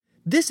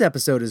This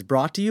episode is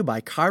brought to you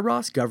by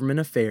Kairos Government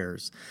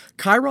Affairs.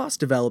 Kairos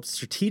develops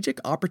strategic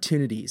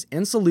opportunities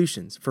and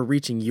solutions for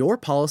reaching your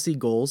policy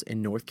goals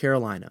in North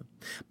Carolina.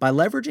 By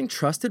leveraging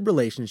trusted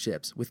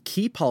relationships with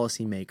key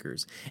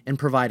policymakers and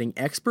providing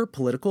expert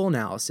political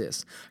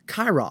analysis,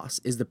 Kairos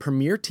is the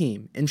premier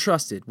team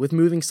entrusted with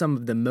moving some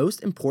of the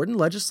most important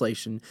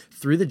legislation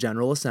through the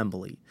General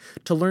Assembly.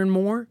 To learn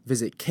more,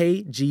 visit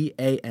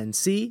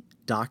kganc.com.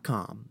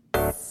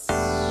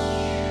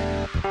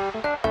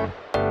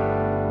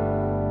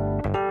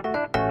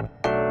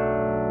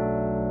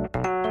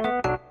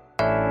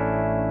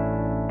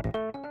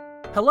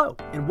 Hello,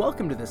 and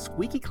welcome to the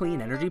Squeaky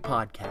Clean Energy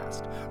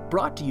Podcast,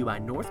 brought to you by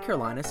North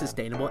Carolina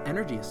Sustainable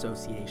Energy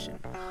Association.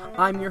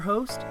 I'm your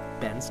host,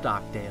 Ben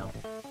Stockdale.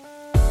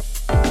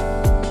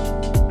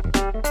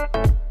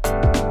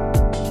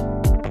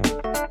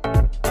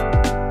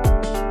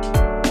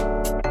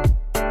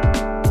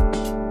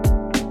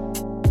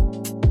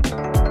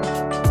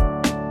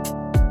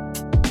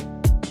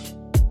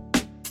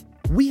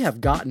 We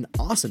have got an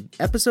awesome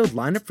episode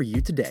lineup for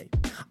you today.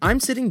 I'm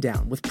sitting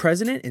down with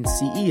President and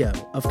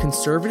CEO of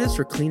Conservatives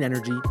for Clean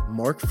Energy,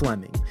 Mark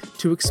Fleming,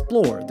 to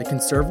explore the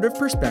conservative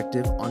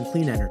perspective on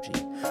clean energy.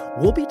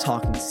 We'll be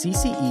talking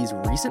CCE's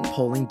recent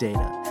polling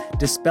data,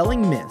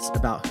 dispelling myths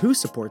about who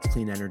supports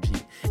clean energy,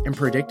 and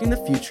predicting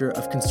the future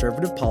of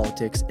conservative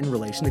politics in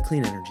relation to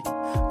clean energy.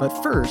 But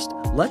first,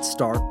 let's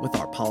start with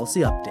our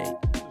policy update.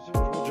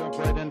 We'll jump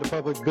right into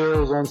public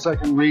bills on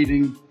second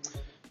reading.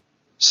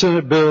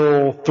 Senate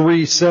Bill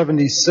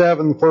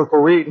 377, clerk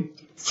will read.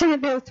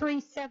 Senate Bill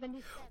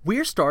 377.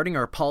 We're starting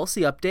our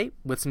policy update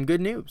with some good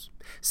news.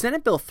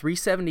 Senate Bill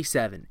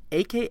 377,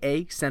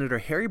 aka Senator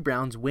Harry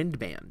Brown's wind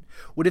ban,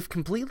 would have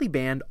completely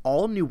banned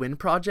all new wind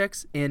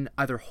projects in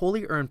either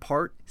wholly or in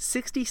part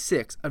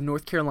 66 of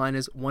North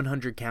Carolina's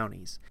 100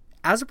 counties.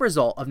 As a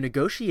result of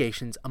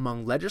negotiations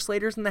among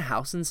legislators in the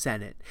House and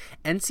Senate,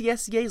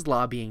 NCSEA's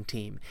lobbying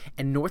team,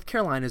 and North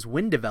Carolina's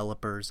wind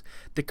developers,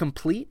 the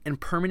complete and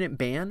permanent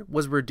ban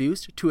was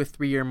reduced to a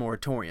 3-year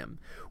moratorium,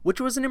 which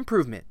was an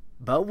improvement.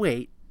 But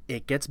wait,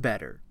 it gets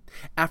better.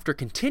 After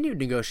continued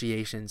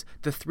negotiations,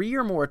 the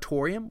 3-year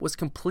moratorium was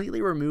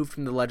completely removed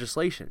from the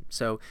legislation,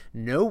 so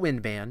no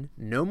wind ban,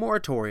 no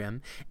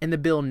moratorium, and the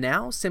bill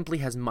now simply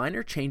has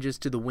minor changes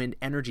to the wind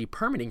energy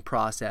permitting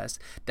process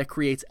that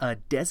creates a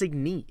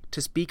designee to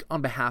speak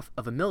on behalf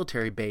of a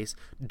military base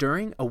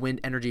during a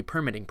wind energy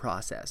permitting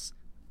process.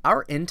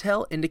 Our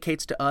intel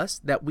indicates to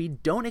us that we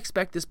don't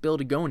expect this bill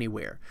to go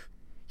anywhere.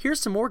 Here's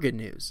some more good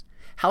news.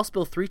 House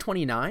Bill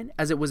 329,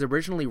 as it was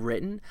originally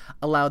written,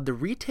 allowed the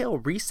retail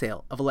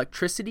resale of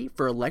electricity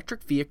for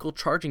electric vehicle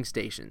charging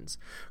stations.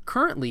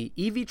 Currently,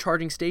 EV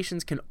charging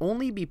stations can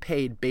only be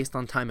paid based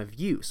on time of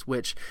use,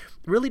 which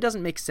really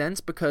doesn't make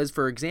sense because,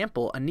 for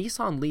example, a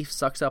Nissan Leaf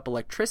sucks up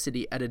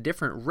electricity at a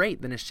different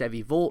rate than a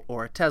Chevy Volt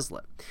or a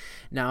Tesla.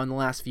 Now, in the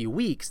last few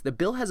weeks, the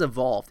bill has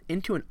evolved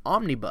into an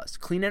omnibus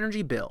clean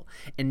energy bill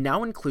and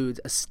now includes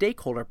a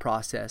stakeholder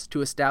process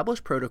to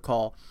establish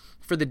protocol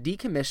for the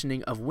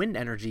decommissioning of wind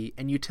energy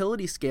and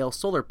utility-scale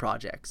solar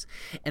projects,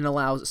 and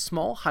allows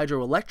small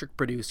hydroelectric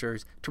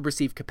producers to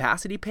receive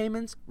capacity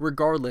payments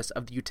regardless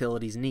of the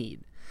utility's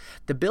need.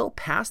 The bill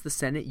passed the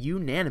Senate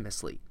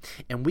unanimously,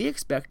 and we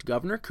expect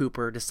Governor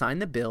Cooper to sign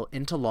the bill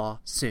into law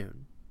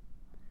soon.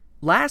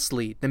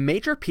 Lastly, the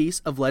major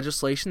piece of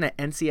legislation that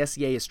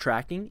NCSEA is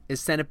tracking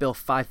is Senate Bill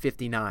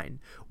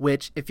 559,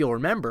 which, if you'll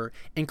remember,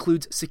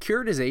 includes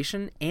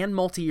securitization and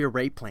multi-year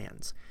rate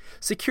plans.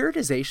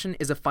 Securitization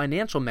is a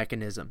financial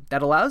mechanism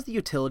that allows the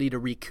utility to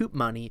recoup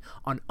money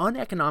on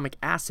uneconomic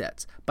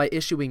assets by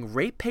issuing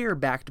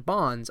ratepayer-backed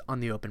bonds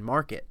on the open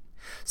market.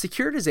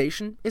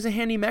 Securitization is a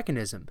handy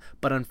mechanism,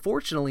 but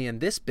unfortunately in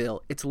this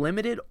bill, it's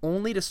limited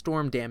only to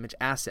storm damage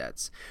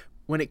assets,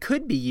 when it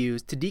could be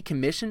used to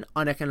decommission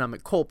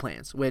uneconomic coal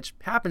plants, which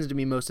happens to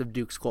be most of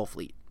Duke's coal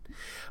fleet.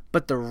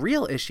 But the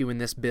real issue in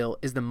this bill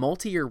is the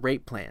multi-year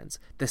rate plans,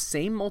 the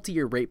same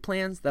multi-year rate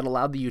plans that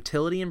allowed the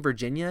utility in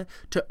Virginia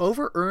to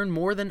over-earn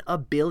more than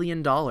 $1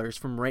 billion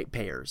from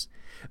ratepayers.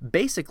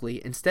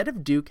 Basically, instead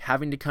of Duke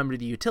having to come to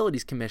the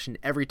Utilities Commission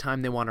every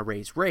time they want to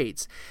raise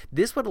rates,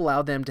 this would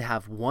allow them to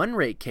have one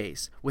rate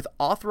case with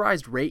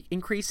authorized rate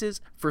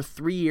increases for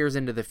 3 years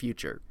into the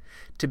future.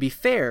 To be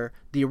fair,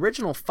 the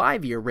original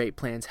 5-year rate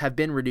plans have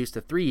been reduced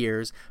to 3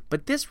 years,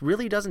 but this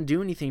really doesn't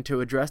do anything to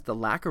address the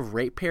lack of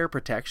ratepayer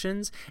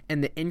protections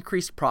and the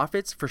increased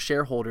profits for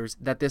shareholders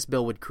that this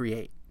bill would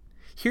create.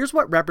 Here's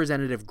what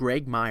Representative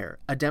Greg Meyer,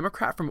 a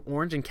Democrat from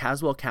Orange and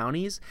Caswell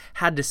counties,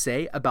 had to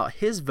say about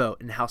his vote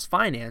in House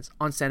Finance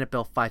on Senate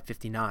Bill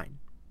 559.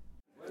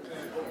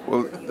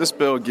 Well, this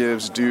bill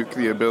gives Duke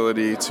the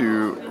ability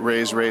to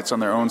raise rates on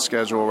their own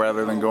schedule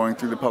rather than going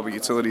through the Public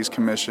Utilities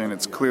Commission.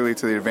 It's clearly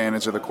to the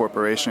advantage of the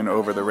corporation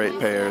over the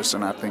ratepayers,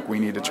 and I think we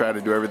need to try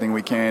to do everything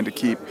we can to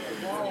keep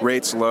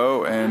rates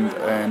low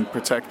and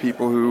protect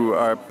people who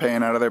are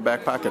paying out of their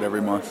back pocket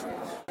every month.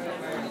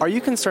 Are you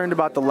concerned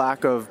about the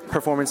lack of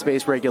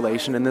performance-based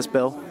regulation in this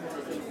bill?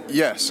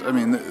 Yes, I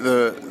mean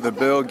the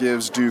bill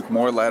gives Duke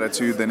more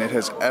latitude than it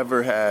has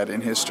ever had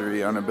in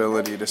history on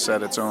ability to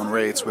set its own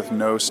rates with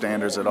no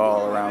standards at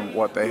all around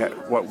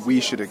what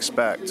we should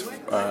expect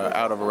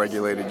out of a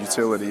regulated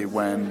utility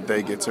when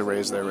they get to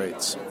raise their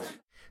rates.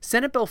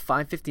 Senate Bill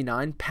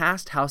 559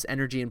 passed House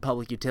Energy and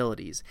Public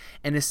Utilities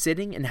and is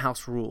sitting in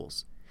House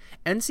Rules.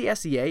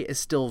 NCSEA is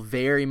still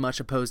very much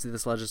opposed to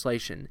this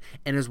legislation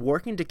and is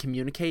working to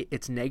communicate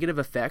its negative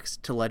effects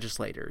to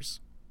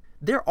legislators.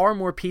 There are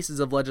more pieces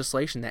of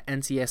legislation that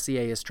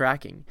NCSEA is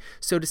tracking,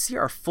 so to see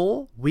our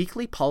full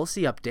weekly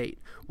policy update,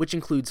 which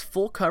includes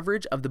full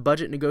coverage of the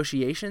budget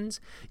negotiations,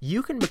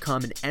 you can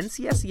become an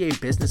NCSEA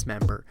business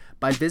member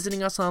by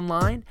visiting us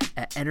online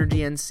at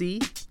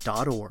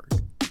energync.org.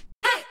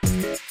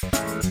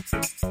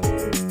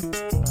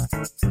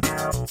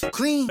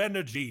 Clean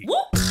energy.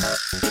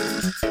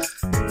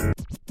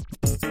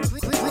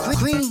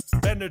 Clean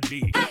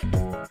energy.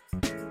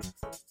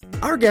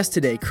 Our guest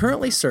today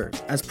currently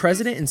serves as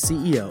president and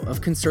CEO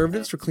of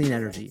Conservatives for Clean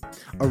Energy,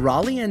 a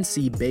Raleigh,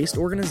 NC-based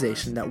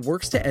organization that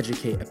works to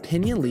educate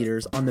opinion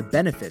leaders on the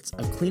benefits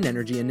of clean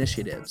energy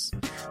initiatives.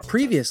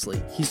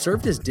 Previously, he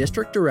served as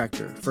district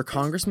director for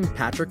Congressman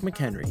Patrick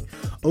McHenry,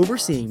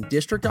 overseeing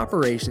district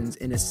operations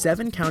in a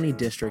 7-county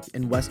district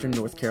in western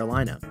North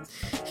Carolina.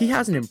 He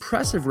has an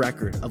impressive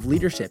record of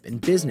leadership in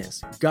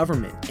business,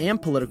 government,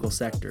 and political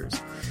sectors.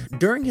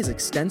 During his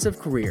extensive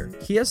career,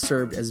 he has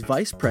served as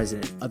vice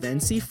president of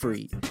NC Free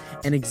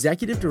and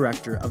executive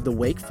director of the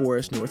Wake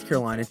Forest, North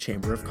Carolina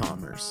Chamber of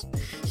Commerce.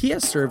 He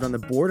has served on the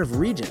board of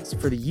regents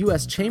for the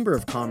U.S. Chamber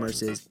of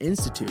Commerce's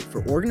Institute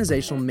for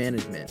Organizational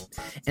Management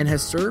and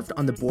has served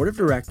on the board of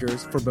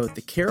directors for both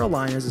the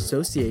Carolinas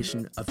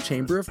Association of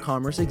Chamber of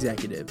Commerce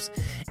Executives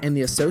and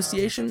the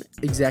Association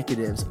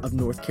Executives of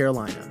North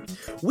Carolina.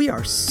 We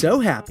are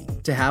so happy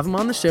to have him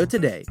on the show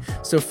today.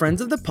 So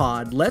friends of the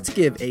pod, let's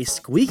give a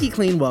squeaky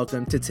clean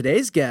welcome to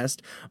today's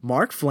guest,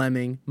 Mark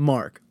Fleming.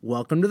 Mark,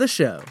 welcome to the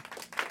show.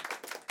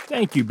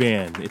 Thank you,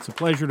 Ben. It's a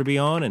pleasure to be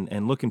on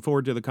and looking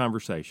forward to the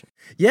conversation.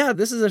 Yeah,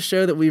 this is a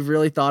show that we've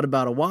really thought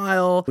about a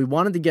while. We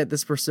wanted to get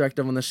this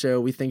perspective on the show.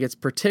 We think it's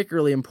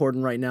particularly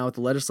important right now with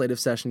the legislative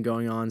session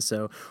going on.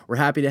 So we're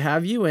happy to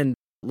have you, and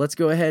let's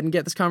go ahead and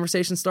get this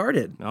conversation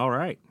started. All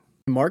right.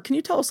 Mark, can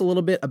you tell us a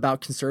little bit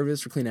about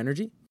Conservatives for Clean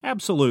Energy?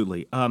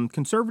 Absolutely.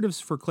 Conservatives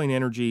for Clean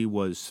Energy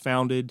was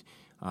founded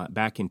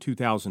back in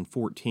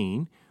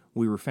 2014.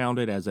 We were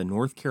founded as a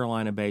North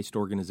Carolina-based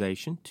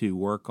organization to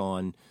work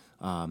on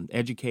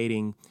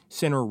educating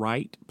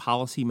center-right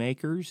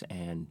policymakers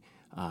and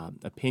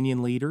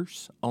opinion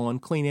leaders on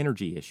clean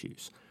energy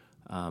issues.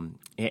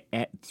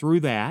 Through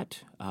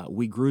that,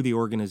 we grew the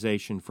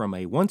organization from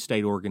a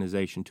one-state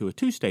organization to a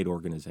two-state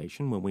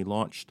organization when we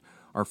launched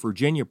our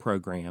Virginia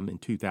program in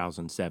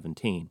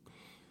 2017.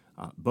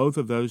 Both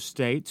of those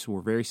states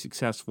were very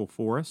successful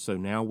for us, so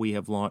now we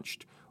have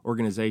launched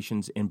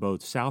organizations in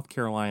both South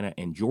Carolina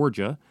and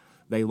Georgia.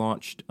 They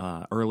launched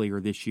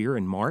earlier this year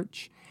in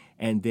March,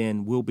 and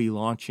then we'll be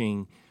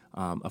launching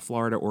a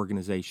Florida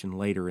organization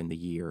later in the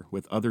year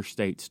with other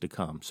states to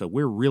come. So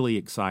we're really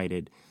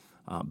excited,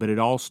 but it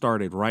all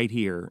started right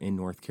here in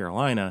North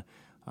Carolina,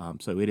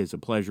 so it is a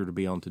pleasure to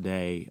be on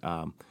today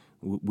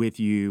with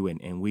you,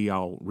 and we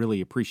all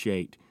really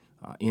appreciate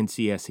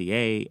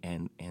NCSEA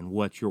and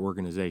what your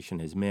organization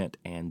has meant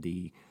and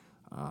the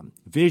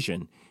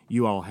vision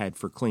you all had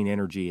for clean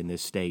energy in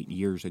this state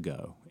years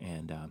ago.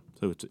 And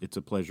so it's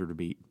a pleasure to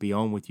be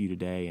on with you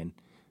today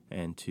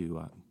and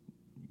to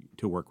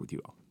work with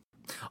you all.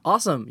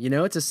 Awesome. You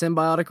know, it's a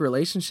symbiotic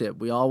relationship.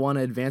 We all want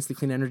to advance the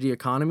clean energy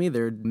economy.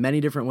 There are many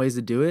different ways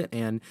to do it,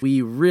 and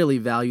we really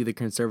value the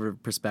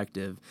conservative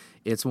perspective.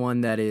 It's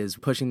one that is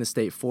pushing the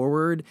state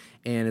forward,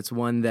 and it's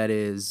one that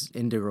is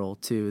integral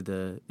to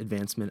the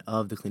advancement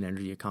of the clean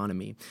energy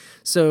economy.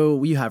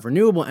 So you have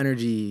renewable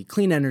energy,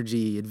 clean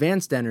energy,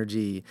 advanced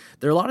energy.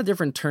 There are a lot of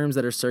different terms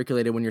that are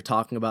circulated when you're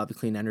talking about the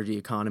clean energy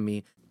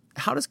economy.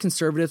 How does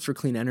Conservatives for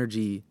Clean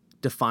Energy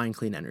define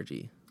clean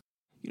energy?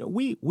 You know,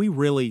 we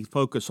really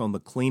focus on the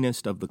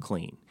cleanest of the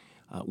clean.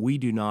 We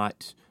do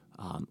not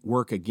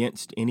work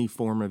against any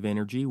form of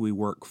energy. We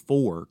work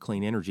for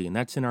clean energy, and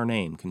that's in our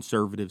name,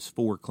 Conservatives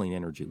for Clean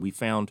Energy. We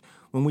found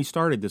when we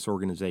started this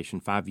organization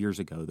 5 years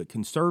ago that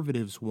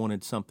conservatives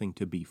wanted something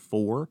to be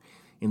for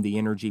in the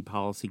energy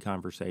policy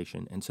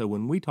conversation. And so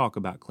when we talk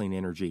about clean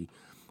energy,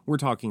 we're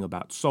talking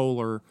about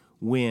solar,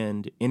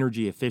 wind,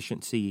 energy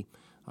efficiency,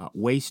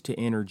 waste to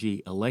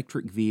energy,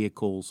 electric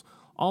vehicles.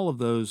 All of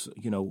those,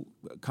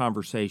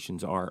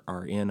 conversations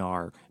are in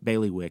our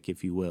bailiwick,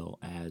 if you will,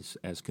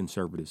 as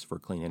Conservatives for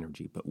Clean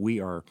Energy. But we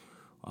are,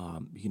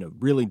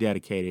 really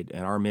dedicated,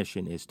 and our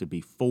mission is to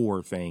be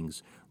for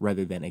things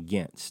rather than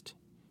against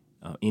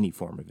any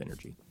form of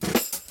energy.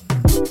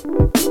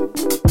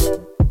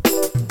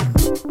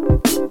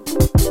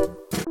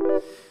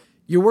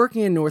 You're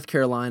working in North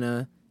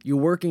Carolina. You're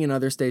working in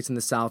other states in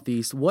the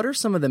Southeast. What are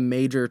some of the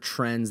major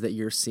trends that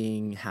you're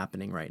seeing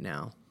happening right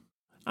now?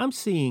 I'm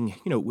seeing,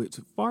 it's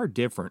far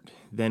different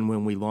than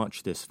when we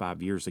launched this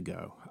 5 years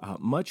ago.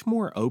 Much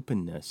more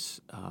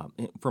openness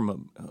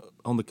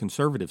on the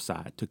conservative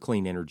side to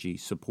clean energy,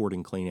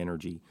 supporting clean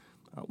energy.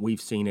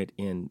 We've seen it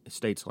in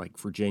states like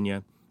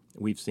Virginia.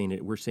 We're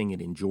seeing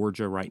it in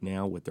Georgia right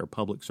now with their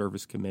Public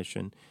Service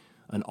Commission,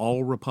 an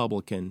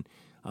all-Republican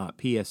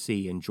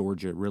PSC in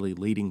Georgia really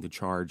leading the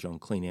charge on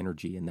clean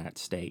energy in that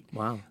state.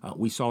 Wow.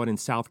 We saw it in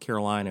South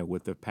Carolina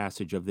with the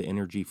passage of the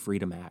Energy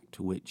Freedom Act,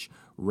 which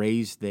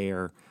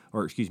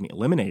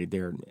eliminated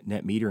their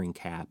net metering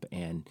cap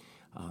and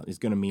is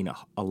going to mean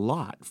a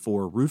lot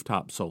for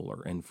rooftop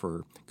solar and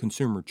for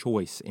consumer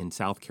choice in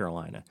South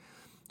Carolina.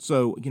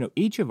 So,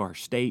 each of our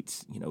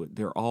states,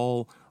 they're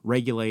all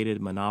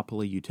regulated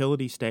monopoly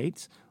utility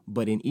states,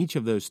 but in each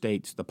of those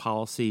states, the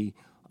policy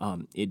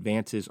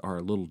advances are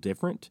a little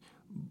different.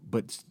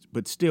 But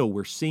still,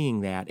 we're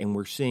seeing that, and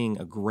we're seeing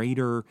a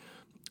greater,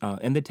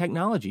 and the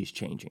technology is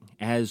changing.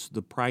 As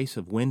the price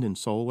of wind and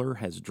solar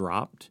has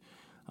dropped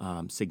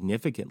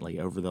significantly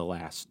over the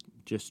last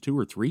just 2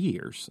 or 3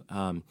 years,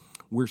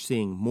 we're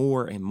seeing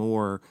more and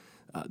more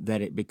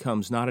that it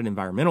becomes not an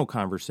environmental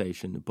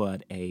conversation,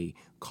 but a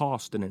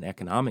cost and an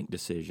economic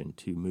decision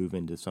to move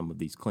into some of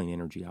these clean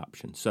energy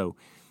options. So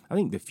I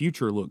think the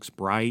future looks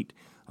bright.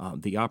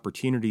 The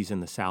opportunities in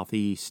the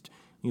Southeast,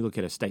 you look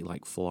at a state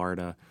like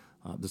Florida,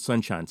 the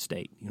Sunshine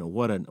State,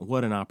 what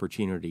an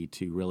opportunity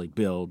to really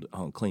build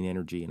on clean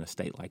energy in a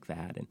state like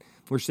that. And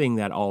we're seeing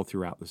that all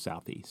throughout the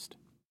Southeast.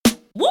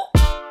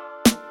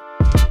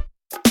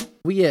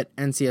 We at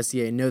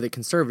NCSEA know that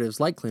conservatives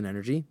like clean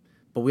energy,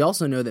 but we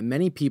also know that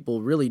many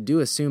people really do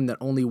assume that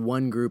only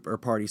one group or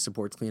party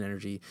supports clean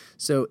energy.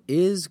 So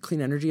is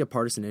clean energy a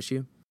partisan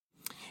issue?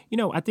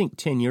 I think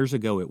 10 years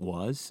ago it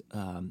was.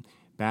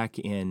 Back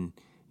in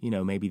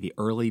maybe the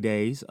early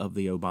days of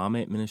the Obama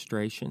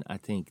administration, I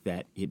think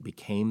that it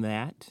became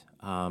that.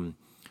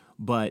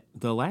 But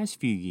the last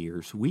few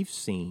years, we've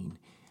seen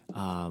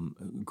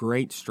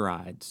great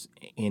strides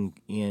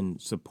in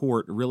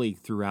support really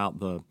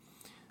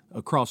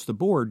across the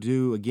board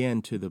due,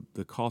 again, to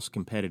the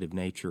cost-competitive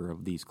nature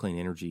of these clean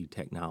energy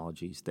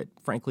technologies that,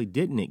 frankly,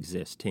 didn't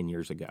exist 10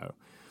 years ago.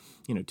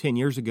 10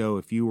 years ago,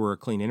 if you were a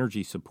clean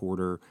energy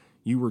supporter,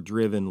 you were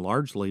driven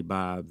largely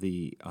by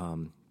the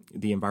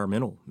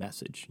environmental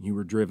message. You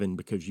were driven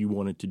because you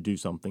wanted to do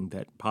something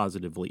that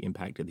positively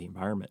impacted the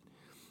environment.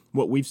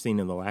 What we've seen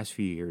in the last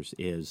few years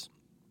is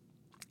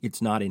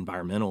it's not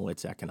environmental,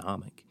 it's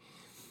economic,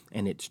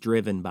 and it's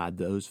driven by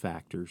those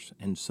factors.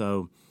 And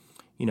so,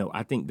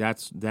 I think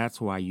that's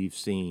why you've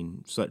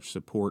seen such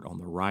support on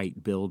the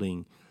right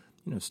building.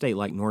 A state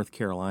like North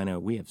Carolina,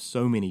 we have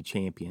so many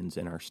champions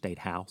in our state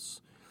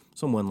house.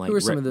 Someone like who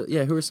are some of those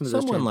champions?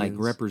 Someone like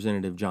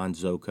Representative John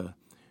Zoka,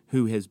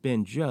 who has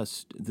been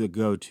just the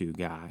go-to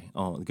guy,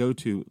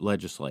 go-to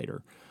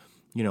legislator,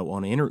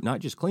 on not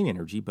just clean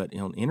energy, but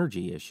on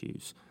energy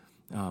issues.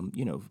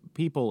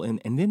 People,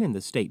 and then in the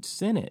state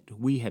Senate,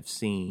 we have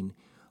seen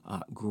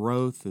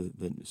growth.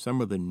 Some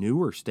of the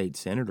newer state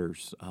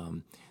senators,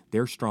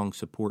 their strong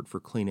support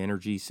for clean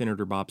energy.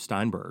 Senator Bob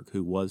Steinberg,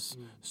 who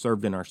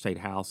served in our state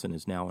house and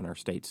is now in our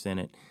state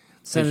Senate.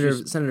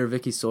 Senator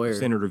Vicky Sawyer.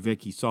 Senator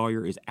Vicky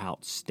Sawyer is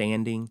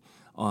outstanding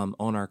on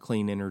our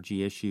clean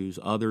energy issues.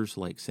 Others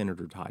like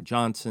Senator Todd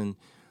Johnson.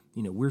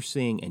 We're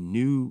seeing a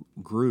new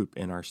group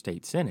in our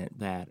state Senate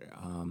that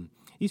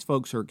these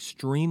folks are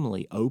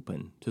extremely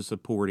open to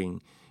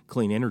supporting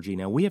clean energy.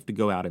 Now, we have to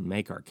go out and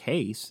make our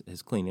case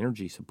as clean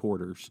energy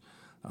supporters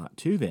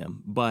to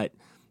them, but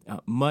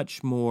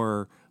much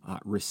more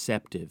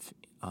receptive.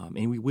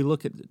 And we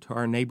look to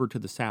our neighbor to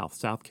the south,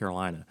 South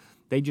Carolina.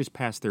 They just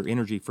passed their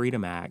Energy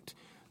Freedom Act,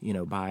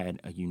 by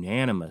a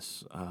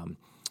unanimous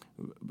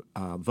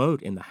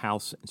vote in the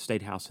House,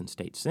 State House, and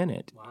State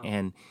Senate. Wow.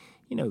 And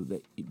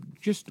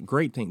just a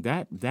great thing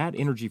that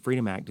Energy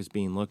Freedom Act is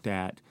being looked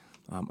at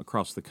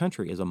across the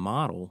country as a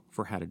model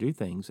for how to do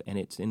things, and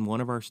it's in one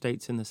of our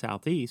states in the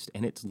Southeast,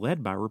 and it's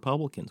led by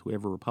Republicans. We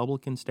have a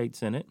Republican state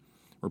Senate,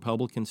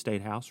 Republican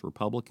state House,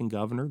 Republican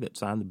governor that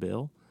signed the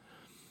bill.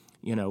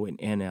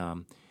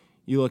 And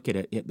you look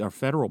at our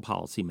federal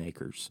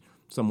policymakers.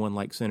 Someone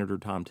like Senator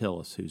Thom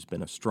Tillis, who's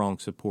been a strong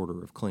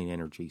supporter of clean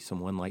energy.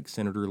 Someone like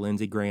Senator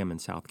Lindsey Graham in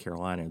South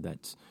Carolina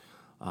that's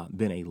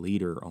been a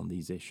leader on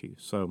these issues.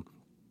 So,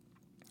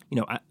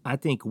 I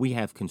think we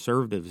have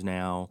conservatives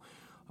now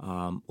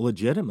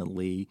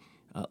legitimately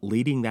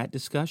leading that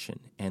discussion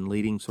and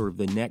leading sort of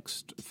the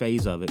next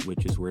phase of it,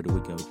 which is where do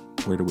we go?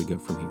 Where do we go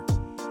from here?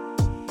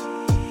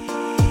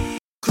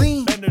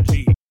 Clean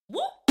energy.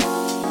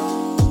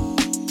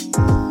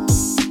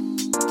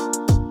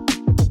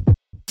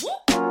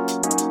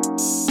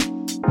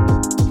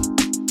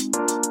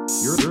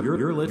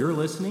 You're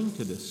listening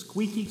to the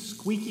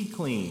Squeaky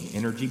Clean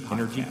Energy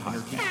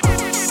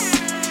Podcast.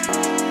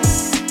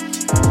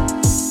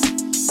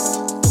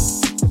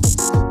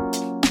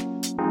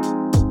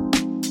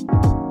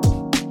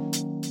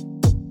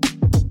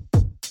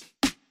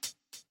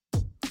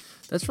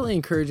 That's really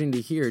encouraging to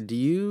hear. Do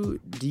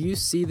you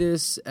see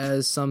this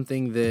as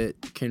something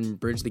that can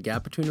bridge the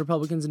gap between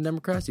Republicans and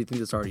Democrats? Do you think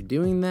that's already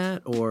doing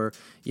that? Or,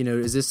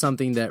 is this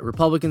something that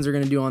Republicans are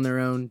going to do on their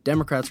own,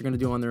 Democrats are going to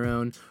do on their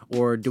own,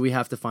 or do we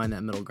have to find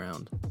that middle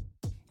ground?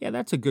 Yeah,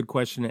 that's a good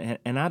question,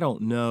 and I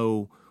don't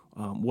know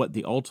what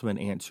the ultimate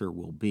answer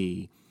will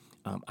be.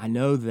 I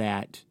know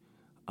that,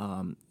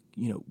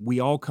 we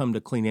all come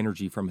to clean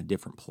energy from a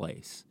different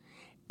place.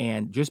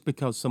 And just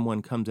because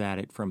someone comes at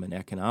it from an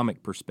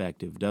economic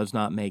perspective does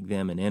not make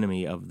them an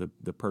enemy of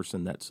the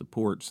person that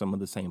supports some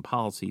of the same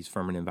policies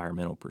from an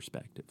environmental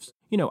perspective.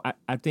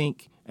 I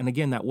think, and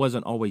again, that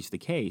wasn't always the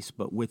case,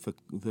 but with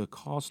the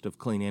cost of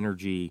clean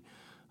energy,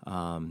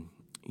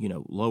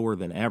 lower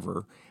than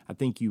ever, I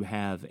think you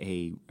have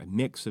a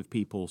mix of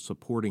people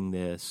supporting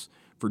this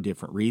for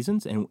different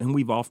reasons. And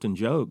we've often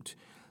joked,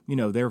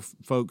 there are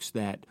folks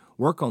that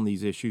work on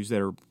these issues that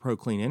are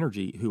pro-clean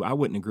energy who I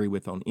wouldn't agree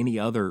with on any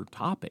other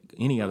topic,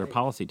 any other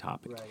policy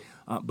topic.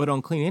 Right. But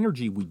on clean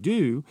energy, we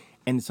do,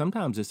 and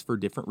sometimes it's for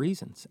different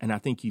reasons. And I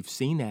think you've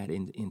seen that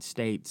in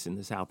states in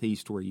the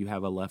Southeast where you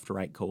have a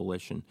left-right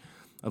coalition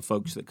of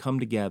folks that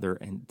come together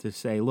and to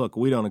say, look,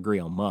 we don't agree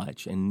on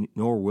much, and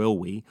nor will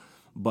we,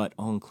 but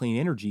on clean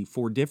energy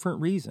for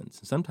different reasons,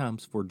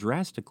 sometimes for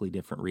drastically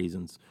different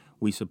reasons,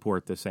 we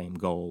support the same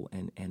goal,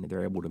 and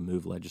they're able to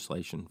move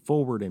legislation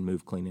forward and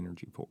move clean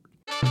energy forward.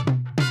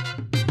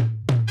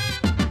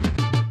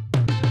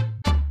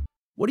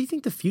 What do you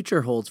think the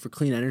future holds for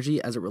clean energy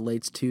as it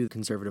relates to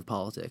conservative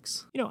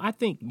politics? I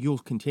think you'll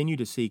continue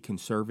to see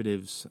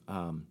conservative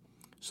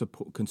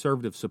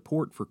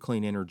support for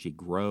clean energy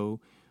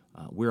grow.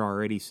 We're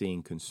already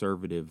seeing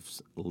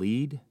conservatives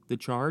lead the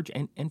charge,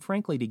 and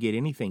frankly, to get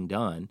anything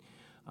done,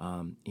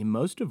 in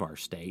most of our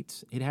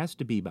states, it has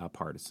to be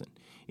bipartisan.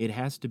 It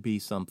has to be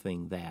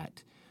something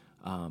that,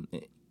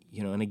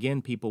 and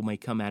again, people may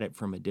come at it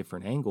from a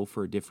different angle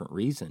for a different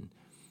reason,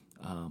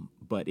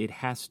 but it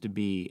has to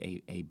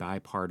be a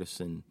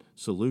bipartisan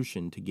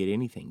solution to get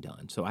anything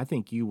done. So I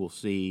think you will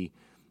see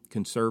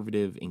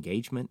conservative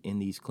engagement in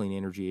these clean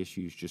energy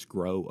issues just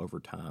grow over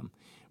time,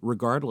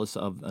 regardless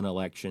of an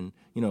election.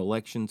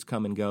 Elections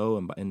come and go,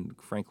 and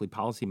frankly,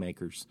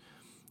 policymakers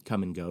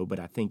come and go. But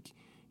I think,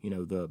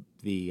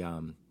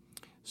 the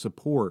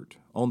support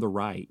on the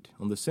right,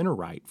 on the center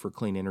right, for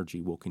clean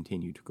energy will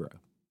continue to grow.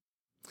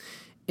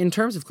 In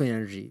terms of clean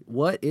energy,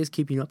 what is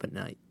keeping you up at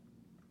night?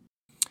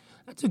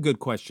 That's a good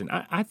question.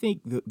 I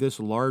think this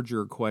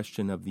larger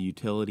question of the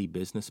utility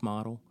business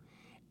model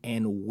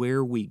and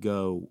where we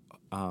go,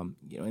 and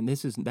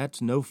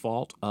that's no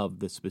fault of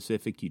the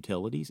specific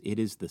utilities. It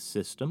is the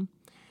system.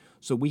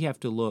 So we have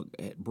to look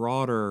at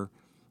broader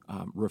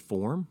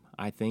reform,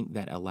 I think,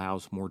 that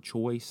allows more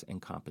choice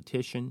and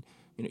competition.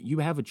 You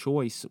have a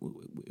choice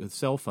with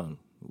cell phone,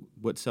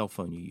 what cell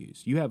phone you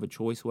use. You have a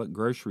choice what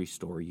grocery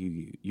store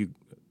you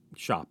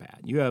shop at.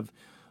 You have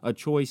a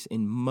choice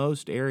in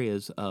most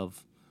areas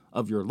of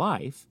your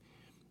life.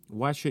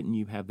 Why shouldn't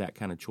you have that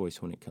kind of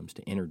choice when it comes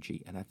to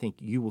energy? And I think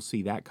you will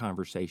see that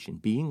conversation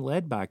being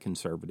led by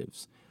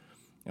conservatives.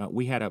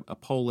 We had a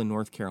poll in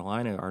North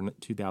Carolina, our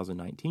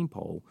 2019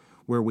 poll,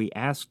 where we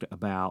asked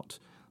about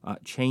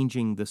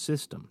changing the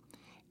system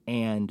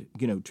and,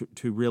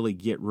 to really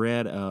get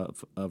rid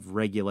of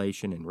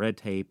regulation and red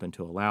tape and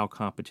to allow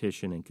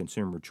competition and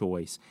consumer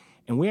choice.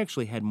 And we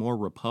actually had more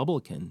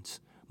Republicans,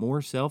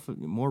 more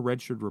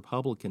registered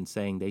Republicans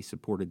saying they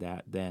supported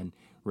that than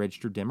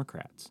registered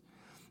Democrats.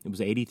 It was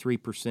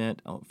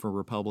 83% for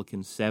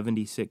Republicans,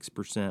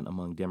 76%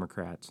 among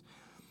Democrats.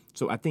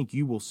 So I think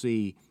you will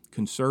see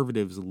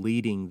conservatives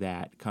leading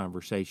that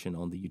conversation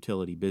on the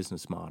utility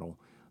business model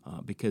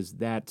because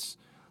that's,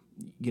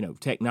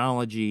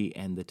 technology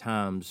and the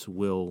times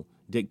will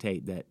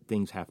dictate that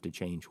things have to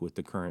change with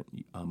the current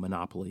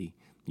monopoly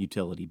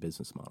utility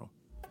business model.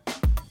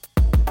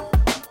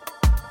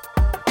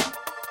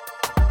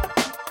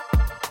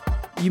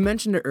 You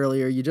mentioned it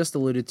earlier, you just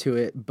alluded to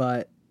it,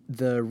 but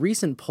the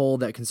recent poll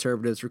that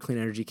Conservatives for Clean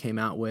Energy came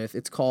out with,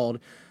 it's called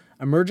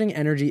Emerging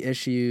Energy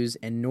Issues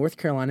and North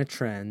Carolina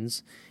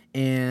Trends,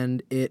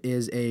 and it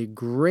is a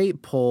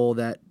great poll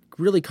that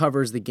really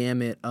covers the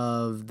gamut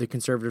of the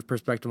conservative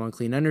perspective on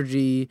clean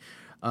energy,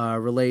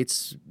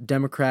 relates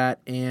Democrat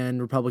and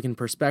Republican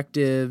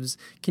perspectives.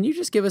 Can you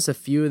just give us a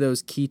few of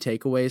those key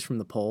takeaways from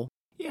the poll?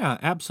 Yeah,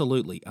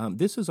 absolutely.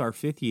 This is our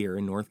 5th year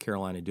in North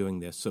Carolina doing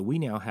this, so we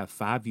now have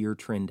 5-year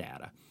trend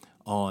data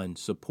on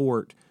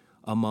support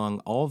among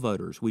all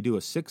voters. We do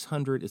a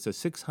 600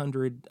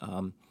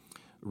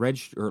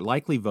 registered or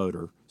likely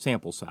voter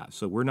sample size.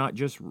 So we're not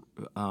just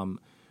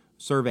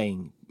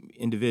surveying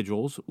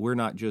individuals. We're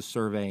not just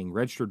surveying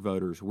registered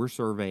voters. We're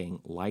surveying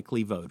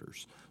likely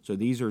voters. So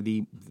these are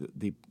the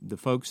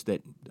folks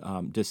that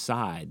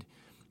decide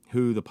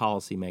who the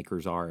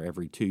policymakers are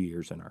every 2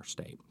 years in our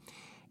state.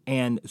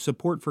 And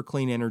support for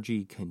clean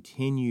energy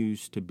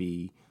continues to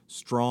be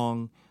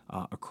strong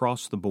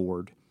across the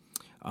board.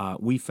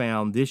 We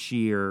found this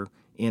year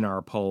in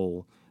our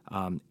poll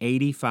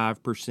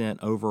 85%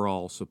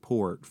 overall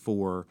support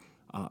for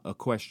a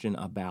question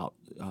about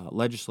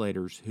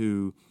legislators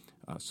who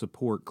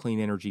support clean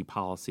energy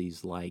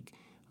policies like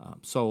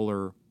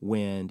solar,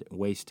 wind,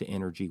 waste to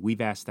energy.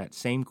 We've asked that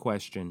same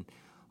question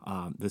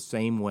the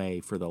same way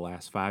for the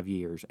last 5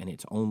 years, and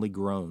it's only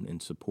grown in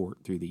support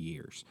through the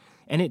years.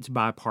 And it's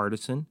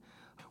bipartisan.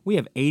 We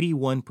have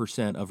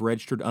 81% of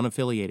registered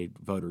unaffiliated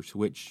voters,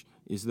 which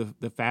is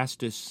the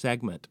fastest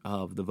segment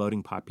of the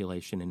voting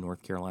population in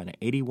North Carolina.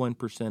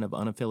 81% of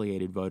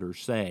unaffiliated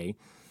voters say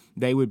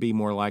they would be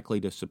more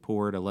likely to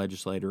support a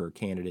legislator or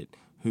candidate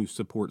who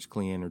supports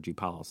clean energy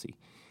policy.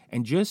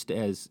 And just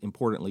as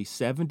importantly,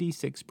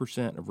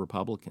 76% of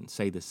Republicans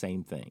say the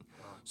same thing.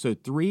 So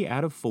 3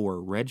 out of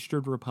 4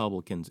 registered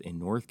Republicans in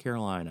North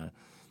Carolina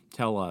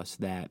tell us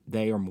that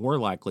they are more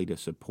likely to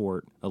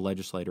support a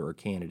legislator or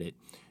candidate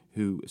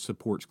who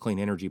supports clean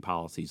energy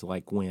policies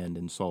like wind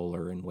and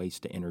solar and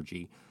waste to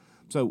energy.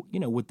 So,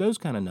 with those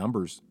kind of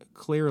numbers,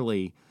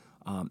 clearly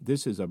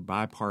this is a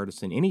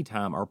bipartisan.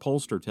 Anytime, our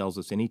pollster tells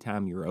us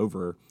anytime you're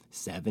over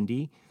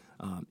 70,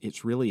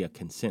 it's really a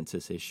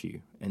consensus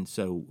issue. And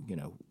so,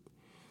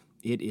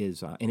 it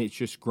is, and it's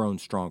just grown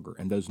stronger.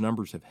 And those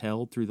numbers have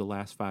held through the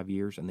last 5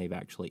 years, and they've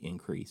actually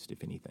increased,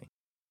 if anything.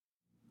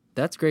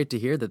 That's great to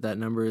hear that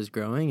number is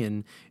growing,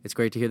 and it's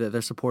great to hear that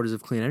they're supporters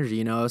of clean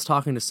energy. I was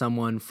talking to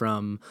someone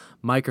from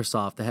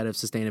Microsoft, the head of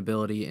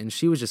sustainability, and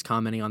she was just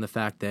commenting on the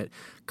fact that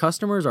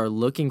customers are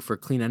looking for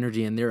clean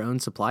energy in their own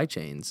supply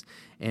chains,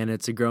 and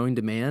it's a growing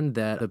demand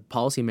that the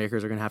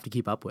policymakers are going to have to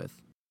keep up with.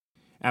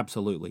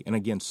 Absolutely. And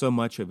again, so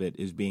much of it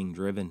is being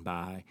driven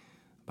by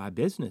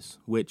business,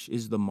 which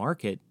is the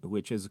market,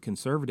 which as a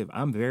conservative,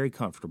 I'm very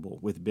comfortable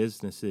with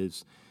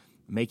businesses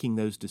making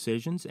those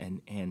decisions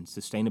and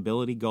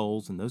sustainability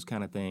goals and those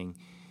kind of thing.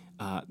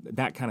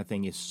 That kind of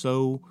thing is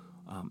so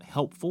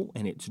helpful,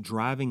 and it's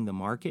driving the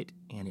market,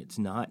 and it's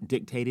not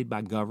dictated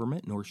by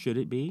government, nor should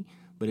it be,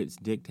 but it's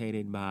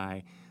dictated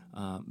by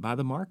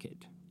the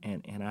market.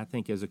 And I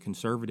think as a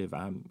conservative,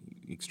 I'm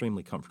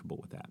extremely comfortable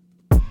with that.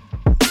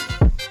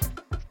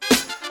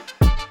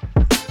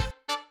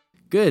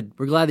 Good.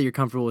 We're glad that you're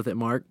comfortable with it,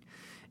 Mark.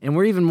 And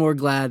we're even more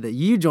glad that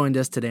you joined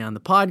us today on the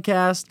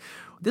podcast.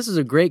 This was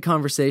a great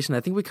conversation. I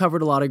think we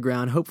covered a lot of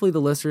ground. Hopefully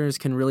the listeners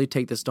can really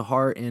take this to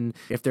heart. And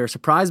if they're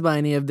surprised by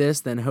any of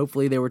this, then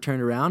hopefully they were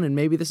turned around. And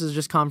maybe this is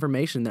just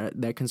confirmation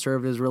that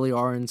conservatives really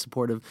are in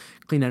support of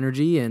clean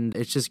energy, and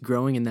it's just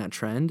growing in that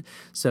trend.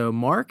 So,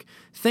 Mark,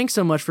 thanks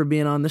so much for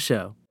being on the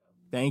show.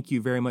 Thank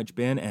you very much,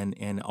 Ben,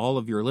 and all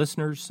of your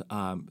listeners.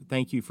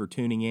 Thank you for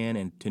tuning in.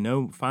 And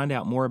to find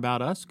out more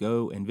about us,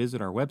 go and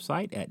visit our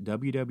website at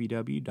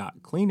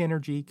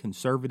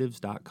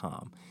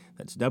www.cleanenergyconservatives.com.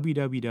 That's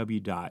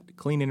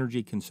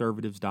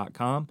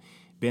www.cleanenergyconservatives.com.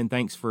 Ben,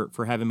 thanks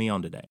for having me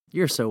on today.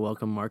 You're so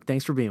welcome, Mark.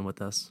 Thanks for being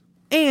with us.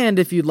 And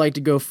if you'd like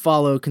to go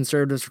follow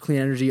Conservatives for Clean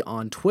Energy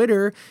on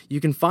Twitter, you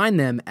can find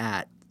them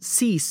at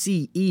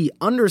CCE_NC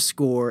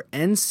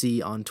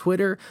on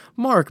Twitter.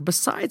 Mark,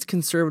 besides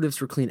Conservatives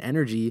for Clean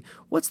Energy,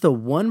 what's the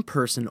one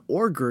person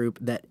or group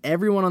that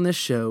everyone on this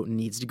show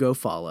needs to go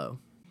follow?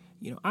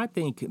 I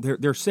think there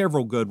are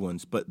several good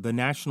ones, but the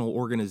national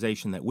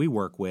organization that we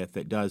work with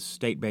that does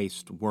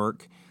state-based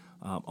work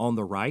on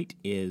the right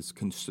is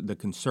the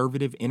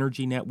Conservative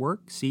Energy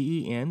Network,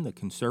 CEN, the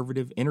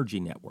Conservative Energy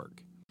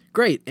Network.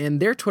 Great,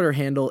 and their Twitter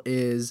handle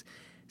is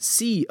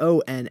CONSENERGY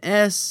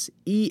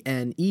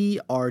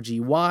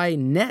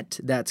net.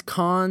 That's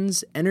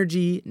Cons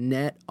Energy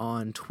Net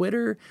on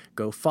Twitter.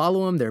 Go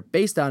follow them. They're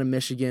based out of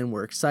Michigan.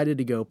 We're excited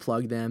to go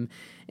plug them.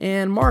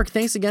 And Mark,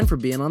 thanks again for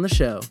being on the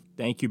show.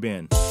 Thank you,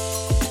 Ben.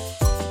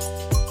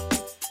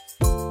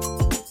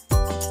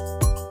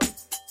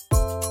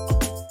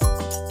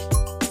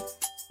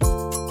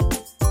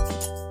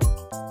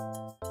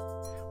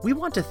 We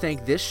want to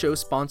thank this show's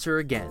sponsor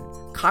again,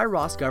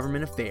 Kairos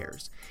Government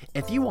Affairs.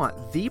 If you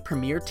want the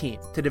premier team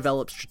to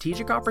develop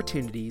strategic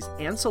opportunities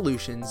and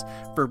solutions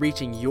for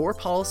reaching your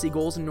policy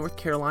goals in North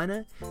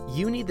Carolina,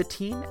 you need the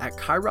team at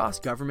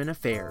Kairos Government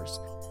Affairs.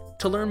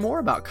 To learn more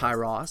about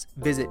Kairos,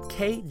 visit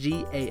kganc.com.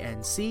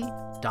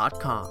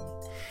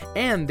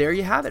 And there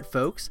you have it,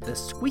 folks, the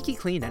Squeaky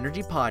Clean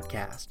Energy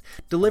Podcast,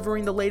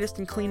 delivering the latest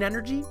in clean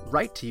energy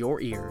right to your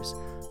ears.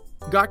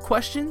 Got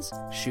questions?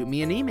 Shoot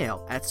me an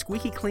email at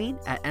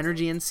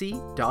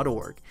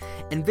squeakyclean@energync.org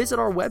and visit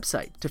our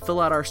website to fill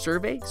out our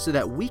survey so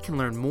that we can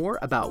learn more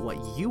about what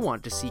you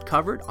want to see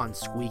covered on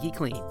Squeaky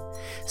Clean.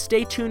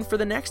 Stay tuned for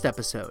the next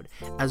episode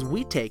as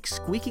we take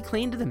Squeaky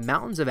Clean to the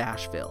mountains of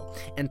Asheville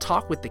and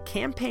talk with the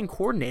campaign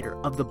coordinator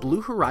of the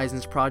Blue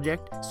Horizons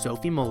Project,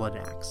 Sophie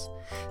Molinax.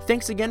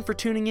 Thanks again for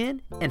tuning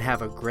in and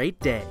have a great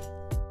day.